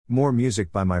More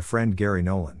music by my friend Gary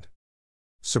Noland.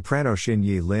 Soprano Shin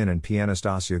Yi Lin and pianist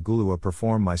Asya Gulua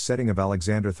perform my setting of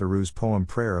Alexander Thoreau's poem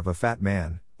Prayer of a Fat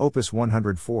Man, Opus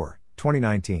 104,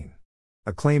 2019.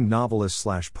 Acclaimed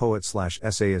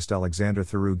novelist/poet/essayist Alexander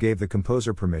Thoreau gave the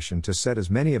composer permission to set as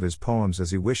many of his poems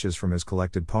as he wishes from his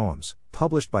collected poems,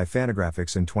 published by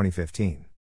Fantagraphics in 2015.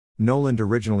 Noland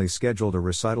originally scheduled a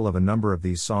recital of a number of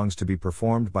these songs to be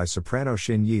performed by soprano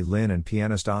Shin Yi Lin and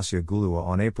pianist Asya Gulua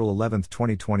on April 11,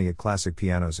 2020 at Classic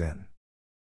Pianos in.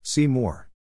 See more.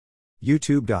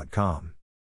 YouTube.com.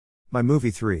 My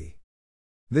Movie 3.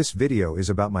 This video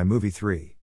is about my movie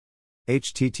 3.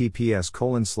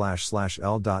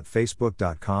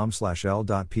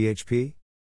 https://l.facebook.com/l.php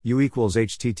U equals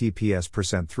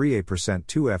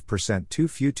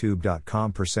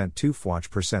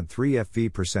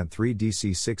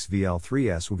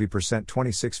https://3a%2f%2fwatch%3fv%3dc6vl3s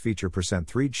uv%26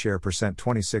 feature%3d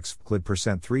share%26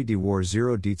 vklid%3d war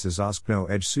 0 dietzes oskno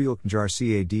edge suyulknjar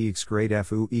cadx grade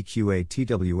fu eqa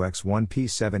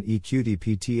twx1p7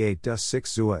 eqdpt8 dus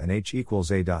 6 zua and h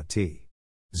equals a.t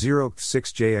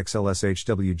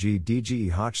 06JXLSHWG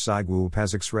DGE Hoch Sigwu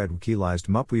Red Wikilized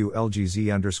Mupwu LGZ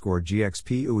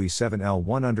 _GXP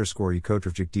UI7L1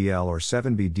 _Ecotrafjic DL or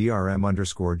 7B DRM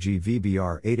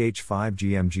 _GVBR 8H5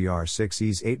 GMGR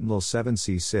 6Es 8 ML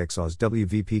 7C6 OS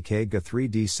WVPK GA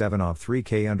 3D7 OF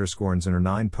 3K _NZR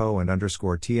 9 PO and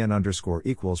 _TN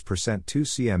equals %2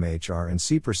 CMHR and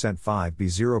C%5 B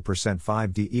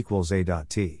 0%5 D equals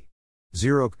A.T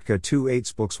 0 K 2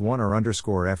 8 books 1 or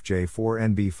 _FJ4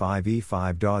 NB5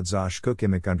 E5 Dod Zosh Cook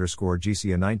Imic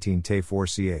 _GCA 19 Te 4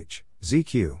 CH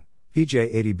ZQ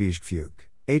PJ 80 Bijkfug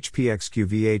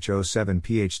HPXQVH07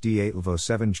 PhD 8 Lvo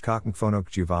 7 Jkokmfonok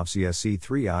Juvov CSC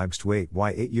 3 Ibst 8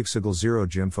 Y8 Yuxigl 0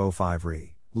 Jimfo 5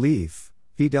 Re Leaf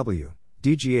PW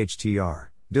DGHTR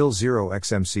Dil 0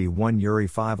 XMC 1 Yuri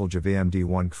 5 LJVMD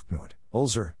 1 Kfnut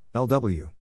Ulzer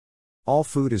LW. All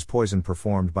Food is Poison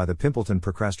performed by the Pimpleton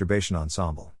Procrastination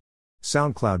Ensemble.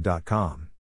 SoundCloud.com.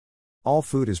 All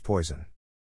Food is Poison.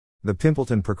 The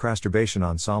Pimpleton Procrastination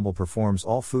Ensemble performs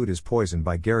All Food is Poison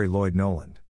by Gary Lloyd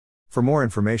Noland. For more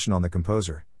information on the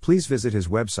composer, please visit his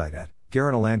website at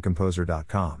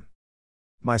garanolandcomposer.com.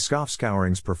 My Scoff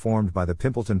Scourings performed by the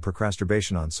Pimpleton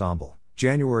Procrastination Ensemble,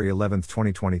 January 11,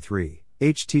 2023.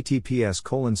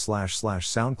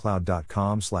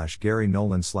 https://soundcloud.com/Gary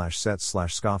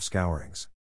Noland/set/scoff scourings.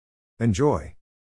 Enjoy.